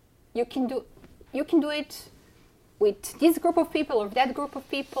 You can do it with this group of people or that group of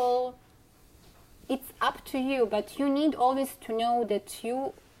people. It's up to you, but you need always to know that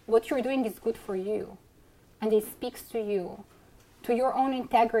what you're doing is good for you, and it speaks to you, to your own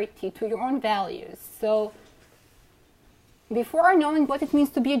integrity, to your own values. So before knowing what it means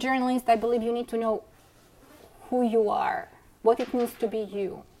to be a journalist, I believe you need to know who you are, what it means to be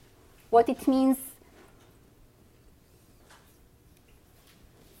you, what it means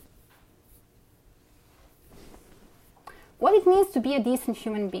to be a decent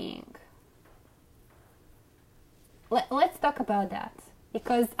human being. Let's talk about that,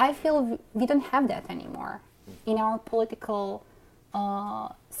 because I feel we don't have that anymore in our political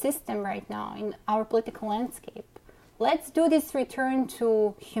system right now, in our political landscape. Let's do this return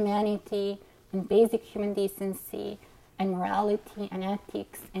to humanity and basic human decency and morality and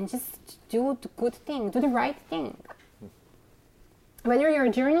ethics, and just do the good thing, do the right thing. Whether you're a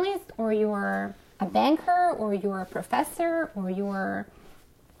journalist or you're a banker or you're a professor or you're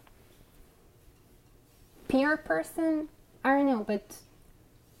peer person, I don't know, but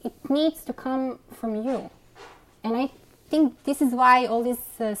it needs to come from you. And I think this is why all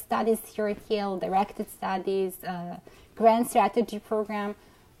these studies here at Yale, directed studies, grand strategy program,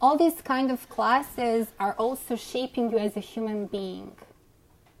 all these kind of classes are also shaping you as a human being.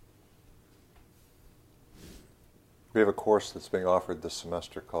 We have a course that's being offered this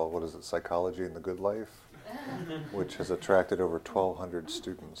semester called, Psychology in the Good Life, which has attracted over 1,200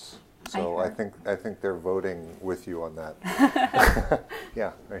 students. So I think they're voting with you on that.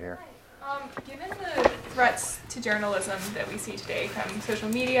 Yeah, right here. Given the threats to journalism that we see today from social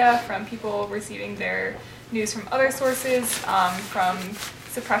media, from people receiving their news from other sources, from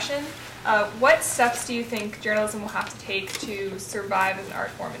suppression, what steps do you think journalism will have to take to survive as an art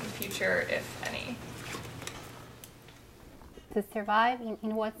form in the future, if any? To survive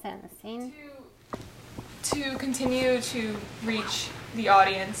in what sense? To continue to reach the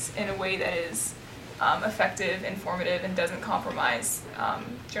audience in a way that is effective, informative, and doesn't compromise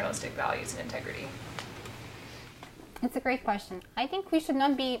journalistic values and integrity. It's a great question. I think we should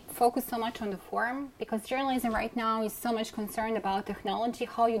not be focused so much on the form, because journalism right now is so much concerned about technology,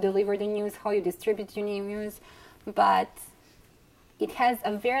 how you deliver the news, how you distribute your news, but it has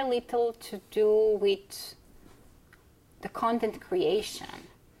a very little to do with the content creation.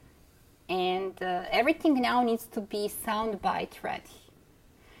 and everything now needs to be soundbite ready.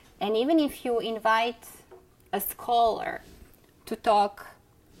 And even if you invite a scholar to talk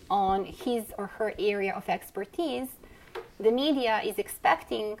on his or her area of expertise, the media is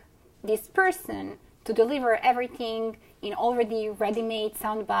expecting this person to deliver everything in already ready-made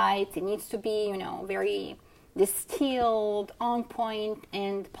sound bites. It needs to be, you know, very distilled, on point,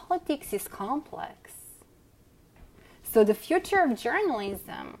 and politics is complex. So the future of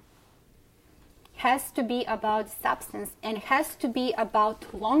journalism has to be about substance and has to be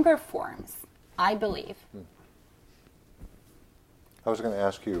about longer forms, I believe. I was going to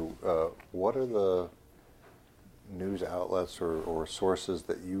ask you, what are the news outlets or sources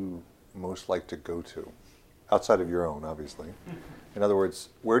that you most like to go to, outside of your own, obviously? In other words,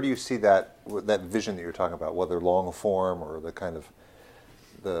 where do you see that vision that you're talking about, whether long form or the kind of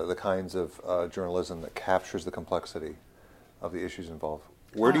the kinds of journalism that captures the complexity of the issues involved?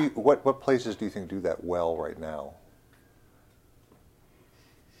 Where do you what places do you think do that well right now?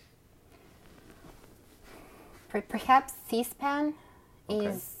 Perhaps C-SPAN Okay.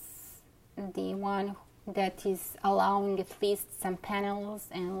 is the one that is allowing at least some panels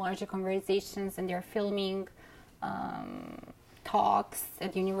and larger conversations, and they're filming talks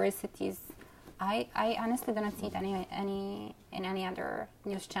at universities. I honestly don't see it in any other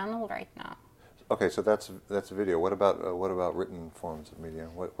news channel right now. Okay, so that's video. What about written forms of media?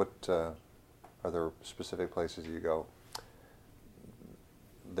 What are there specific places you go?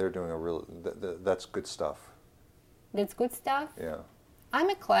 They're doing a real. That's good stuff. That's good stuff. Yeah. I'm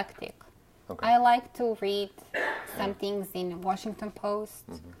eclectic. Okay. I like to read some things in Washington Post.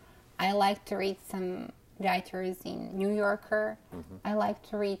 Mm-hmm. I like to read some writers in New Yorker. Mm-hmm. I like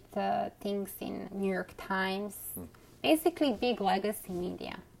to read things in New York Times. Basically, big legacy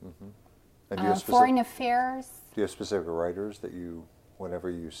media. Mm-hmm. And do you have Foreign affairs. Do you have specific writers that you, whenever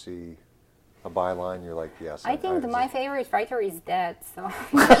you see a byline, you're like, yes? I think my favorite writer is dead, so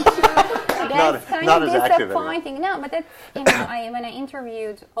Not that's kind as of active disappointing. No, but that's, you know, when I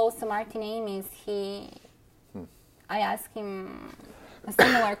interviewed also Martin Amis, I asked him a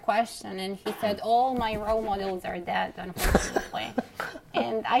similar question, and he said all my role models are dead, unfortunately.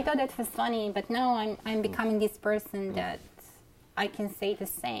 And I thought that was funny, but now I'm becoming this person that I can say the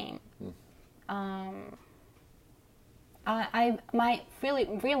same. My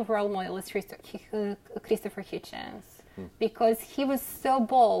real role model is Christopher Hitchens, because he was so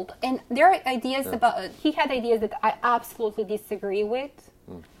bold, and there are ideas he had ideas that I absolutely disagree with,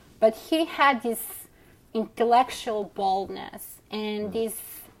 but he had this intellectual boldness and this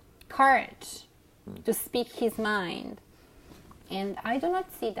courage to speak his mind, and I do not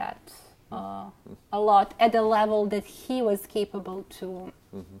see that a lot at the level that he was capable to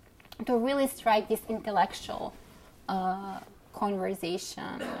really strike this intellectual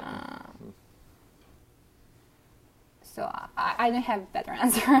conversation. So I don't have a better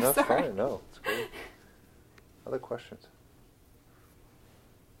answer. That's sorry. fine. No, it's great. Other questions?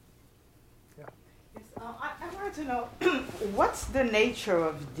 Yeah. Yes, I wanted to know what's the nature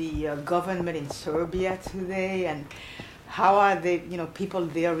of the government in Serbia today, and how are they, people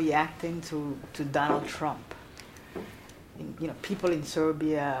there reacting to Donald Trump? People in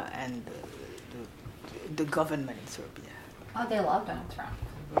Serbia and the government in Serbia. Oh, they love Donald Trump.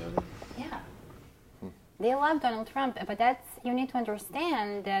 Really? Yeah. They love Donald Trump, but you need to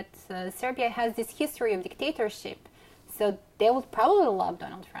understand that Serbia has this history of dictatorship, so they would probably love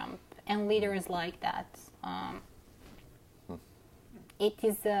Donald Trump and leaders like that. It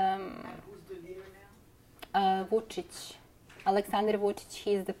is Who's the leader now? Vučić, Aleksandar Vučić.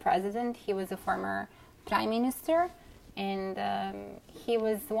 He is the president. He was a former prime minister, and he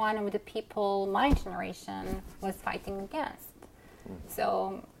was one of the people my generation was fighting against.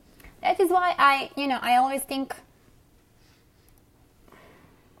 So that is why I always think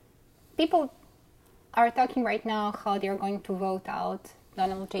people are talking right now how they're going to vote out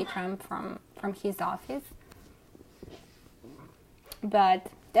Donald J. Trump from his office.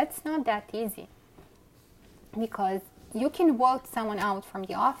 But that's not that easy, because you can vote someone out from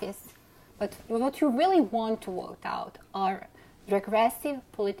the office, but what you really want to vote out are regressive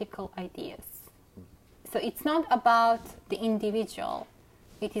political ideas. So it's not about the individual,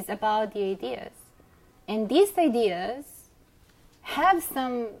 it is about the ideas. And these ideas have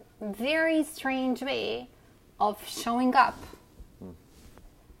some very strange way of showing up,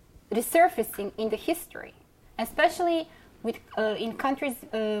 resurfacing in the history, especially in countries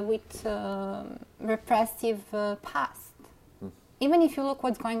with repressive past. Even if you look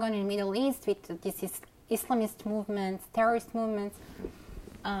what's going on in the Middle East with these Islamist movements, terrorist movements,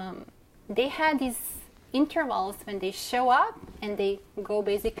 they had this intervals when they show up and they go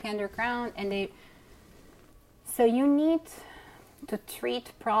basically underground, and they. So you need to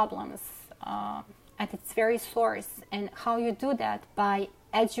treat problems at its very source, and how you do that by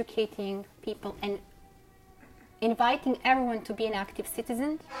educating people and inviting everyone to be an active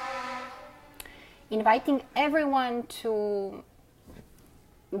citizen, inviting everyone to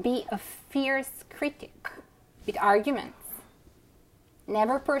be a fierce critic with arguments.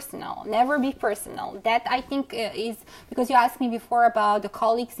 Never personal, never be personal. That, I think, is, because you asked me before about the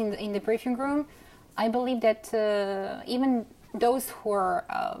colleagues in the briefing room. I believe that even those who are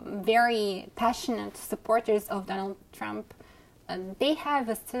very passionate supporters of Donald Trump, they have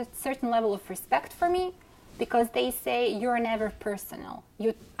a certain level of respect for me, because they say you're never personal.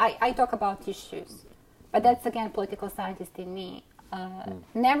 I talk about issues, but that's, again, political scientist in me.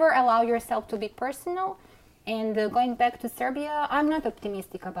 Never allow yourself to be personal. And going back to Serbia, I'm not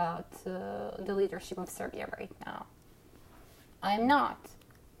optimistic about the leadership of Serbia right now. I'm not,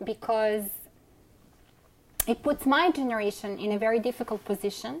 because it puts my generation in a very difficult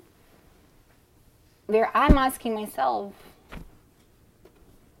position, where I'm asking myself,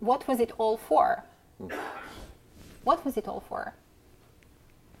 what was it all for? What was it all for?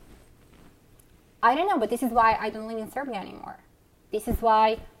 I don't know, but this is why I don't live in Serbia anymore. This is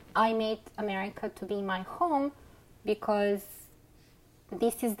why I made America to be my home, because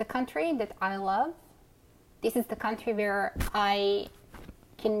this is the country that I love. This is the country where I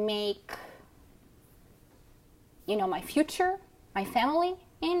can make, my future, my family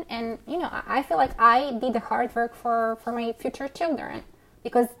in. And, I feel like I did the hard work for my future children.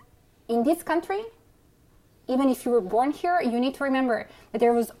 Because in this country, even if you were born here, you need to remember that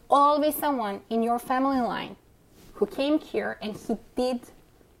there was always someone in your family line who came here and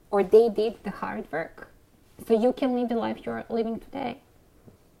they did the hard work. So you can live the life you're living today.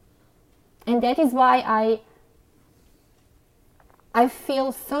 And that is why I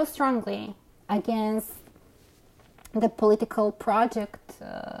feel so strongly against the political project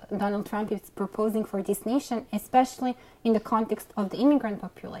Donald Trump is proposing for this nation, especially in the context of the immigrant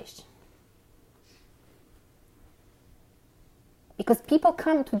population. Because people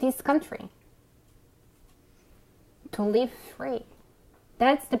come to this country to live free.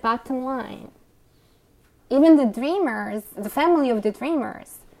 That's the bottom line. Even the dreamers, the family of the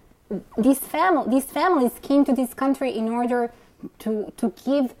dreamers, these families came to this country in order to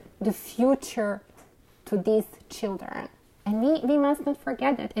give the future to these children. And we must not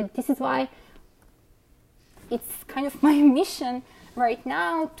forget that. And this is why it's kind of my mission right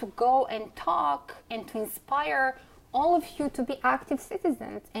now to go and talk and to inspire all of you to be active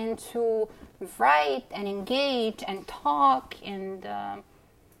citizens and to write and engage and talk and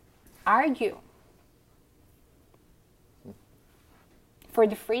argue for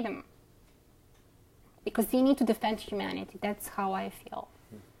the freedom. Because we need to defend humanity. That's how I feel.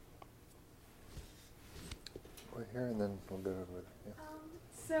 We're here, and then we'll go over there. Yeah.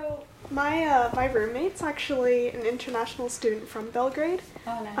 So my roommate's actually an international student from Belgrade.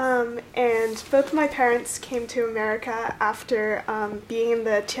 Oh, nice. And both my parents came to America after being in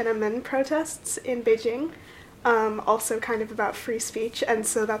the Tiananmen protests in Beijing, also kind of about free speech, and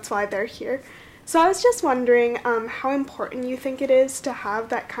so that's why they're here. So I was just wondering how important you think it is to have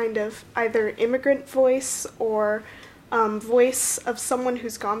that kind of either immigrant voice or voice of someone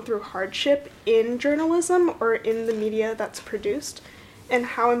who's gone through hardship in journalism or in the media that's produced, and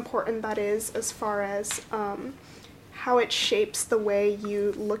how important that is as far as how it shapes the way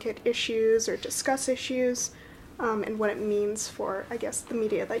you look at issues or discuss issues, and what it means for, I guess, the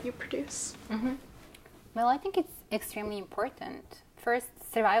media that you produce. Mm-hmm. Well, I think it's extremely important. First,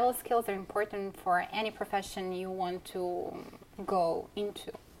 survival skills are important for any profession you want to go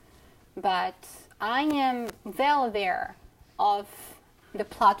into. But I am well aware of the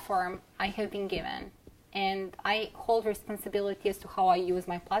platform I have been given, and I hold responsibility as to how I use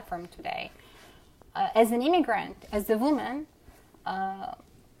my platform today. As an immigrant, as a woman,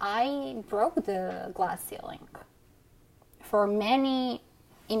 I broke the glass ceiling for many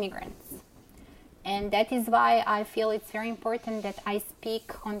immigrants. And that is why I feel it's very important that I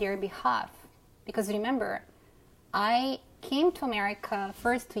speak on their behalf. Because remember, I came to America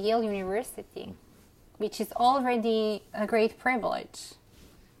first to Yale University, which is already a great privilege.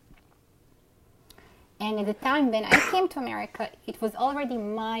 And at the time when I came to America, it was already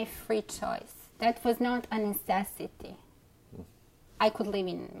my free choice. That was not a necessity. I could live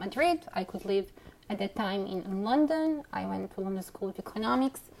in Madrid, I could live at that time in London, I went to London School of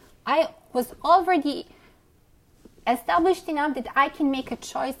Economics. I was already established enough that I can make a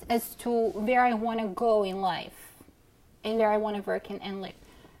choice as to where I want to go in life and where I want to work and live.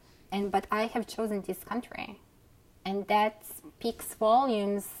 but I have chosen this country, and that speaks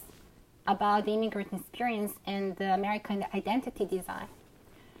volumes about the immigrant experience and the American identity design.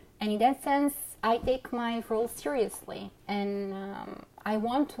 And in that sense, I take my role seriously, and I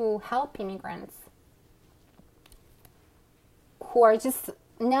want to help immigrants who are just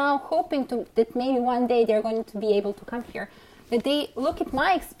now hoping that maybe one day they're going to be able to come here. That they look at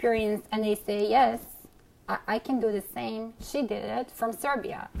my experience and they say, yes, I can do the same. She did it from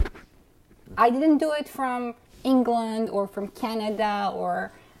Serbia. I didn't do it from England or from Canada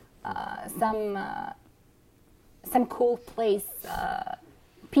or some cool place,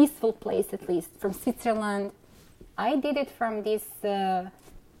 peaceful place at least, from Switzerland. I did it from this,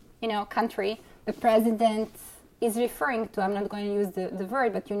 country the president is referring to. I'm not going to use the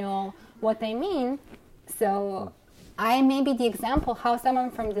word, but you know what I mean. So I may be the example how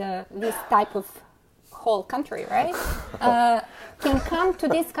someone from this type of whole country, right, can come to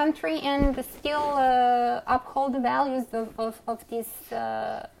this country and still uphold the values of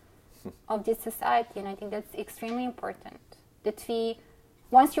this society. And I think that's extremely important. That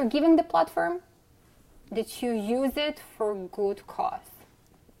once you're given the platform, that you use it for good cause.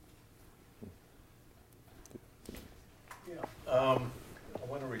 I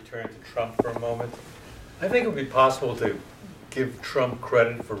want to return to Trump for a moment. I think it would be possible to give Trump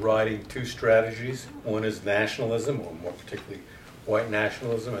credit for riding two strategies. One is nationalism, or more particularly white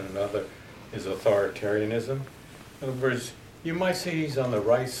nationalism, and another is authoritarianism. In other words, you might say he's on the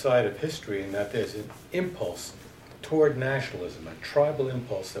right side of history in that there's an impulse toward nationalism, a tribal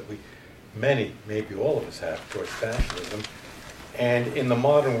impulse that many, maybe all of us have towards nationalism. And in the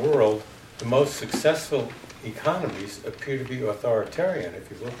modern world, the most successful economies appear to be authoritarian. If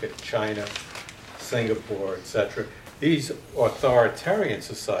you look at China, Singapore, etc., these authoritarian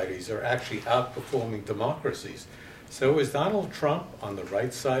societies are actually outperforming democracies. So is Donald Trump on the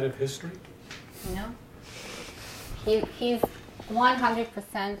right side of history? No. He's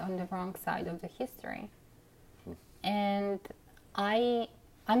 100% on the wrong side of the history. And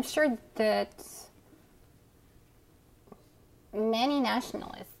I'm sure that many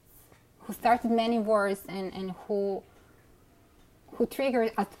nationalists who started many wars and who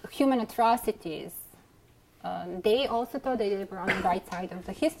triggered human atrocities, they also thought that they were on the right side of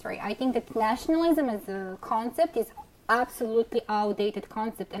the history. I think that nationalism as a concept is absolutely outdated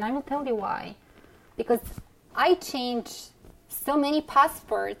concept, and I will tell you why. Because I changed so many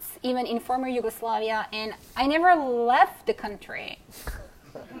passports, even in former Yugoslavia, and I never left the country.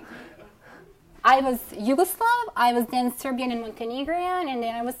 I was Yugoslav, I was then Serbian and Montenegrin, and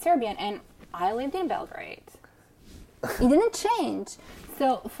then I was Serbian, and I lived in Belgrade. It didn't change.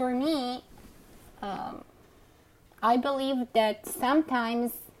 So for me, I believe that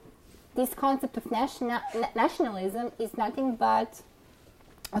sometimes this concept of nationalism is nothing but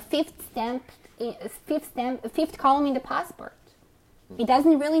a fifth column in the passport. It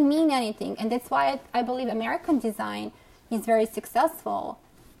doesn't really mean anything, and that's why I believe American design is very successful,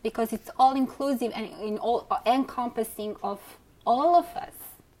 because it's all inclusive and all encompassing of all of us.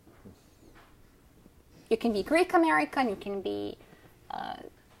 You can be Greek American, you can be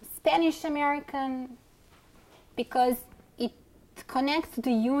Spanish American, because it connects to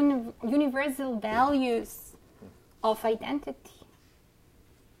the universal values of identity.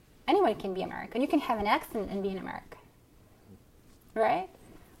 Anyone can be American. You can have an accent and be an American, right?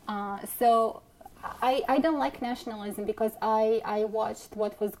 So I don't like nationalism, because I watched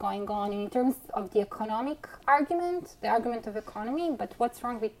what was going on in terms of the economic argument, the argument of economy, but what's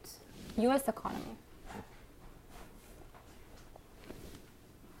wrong with U.S. economy?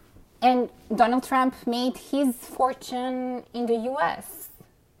 And Donald Trump made his fortune in the U.S.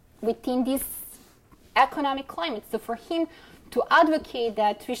 within this economic climate. So for him to advocate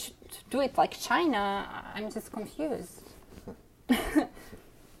that we should do it like China, I'm just confused. Other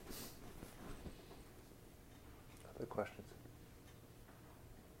questions?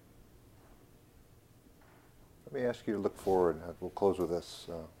 Let me ask you to look forward. We'll close with this.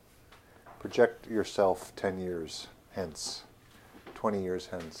 Project yourself 10 years hence, 20 years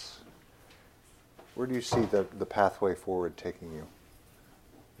hence. Where do you see the pathway forward taking you?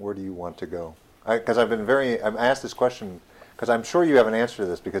 Where do you want to go? Because I've asked this question because I'm sure you have an answer to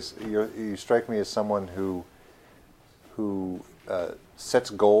this, because you strike me as someone who sets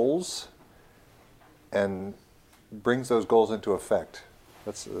goals and brings those goals into effect.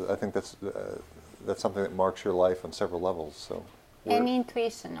 I think that's something that marks your life on several levels. So I'm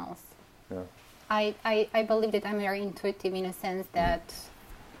intuitional. Yeah. I believe that I'm very intuitive, in a sense that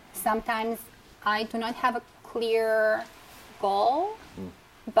sometimes I do not have a clear goal,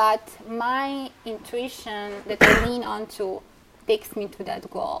 but my intuition that I lean onto, takes me to that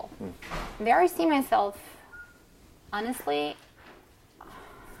goal. Where I see myself, honestly,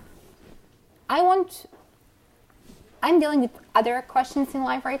 I'm dealing with other questions in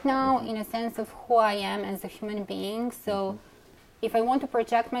life right now, in a sense of who I am as a human being. So if I want to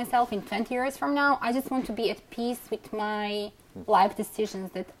project myself in 20 years from now, I just want to be at peace with my life decisions,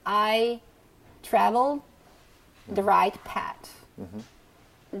 that I travel the right path.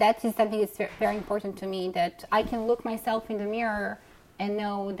 That is something that's very important to me, that I can look myself in the mirror and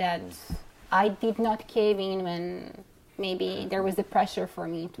know that I did not cave in when maybe there was a pressure for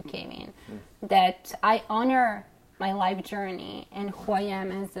me to cave in. That I honor my life journey and who I am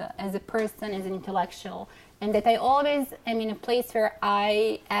as a person, as an intellectual, and that I always am in a place where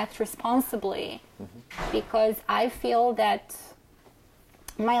I act responsibly, because I feel that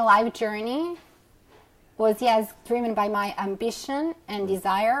my life journey was, yes, driven by my ambition and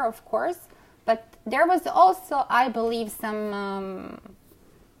desire, of course, but there was also, I believe, some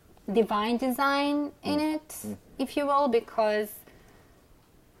divine design in it, if you will, because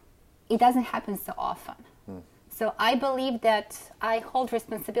it doesn't happen so often. So I believe that I hold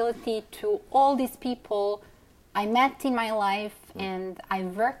responsibility to all these people I met in my life and I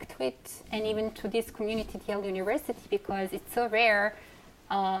worked with, and even to this community at Yale University, because it's so rare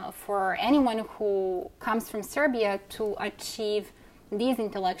for anyone who comes from Serbia to achieve these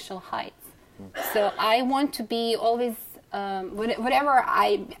intellectual heights. So I want to be always, whatever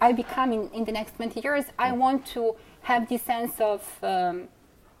I become in the next 20 years, I want to have this sense of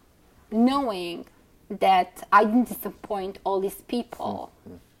knowing that I didn't disappoint all these people.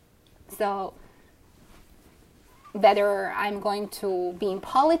 So whether I'm going to be in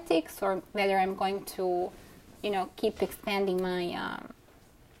politics or whether I'm going to, keep expanding my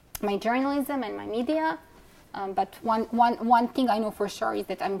my journalism and my media, but one thing I know for sure is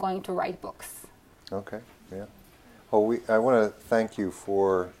that I'm going to write books. Okay, yeah. Well, I want to thank you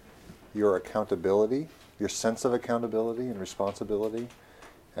for your accountability, your sense of accountability and responsibility,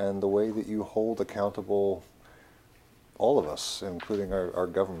 and the way that you hold accountable all of us, including our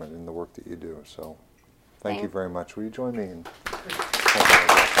government, in the work that you do. So thank you very much. Will you join me in?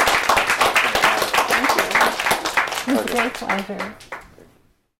 Thank you. It's a great pleasure.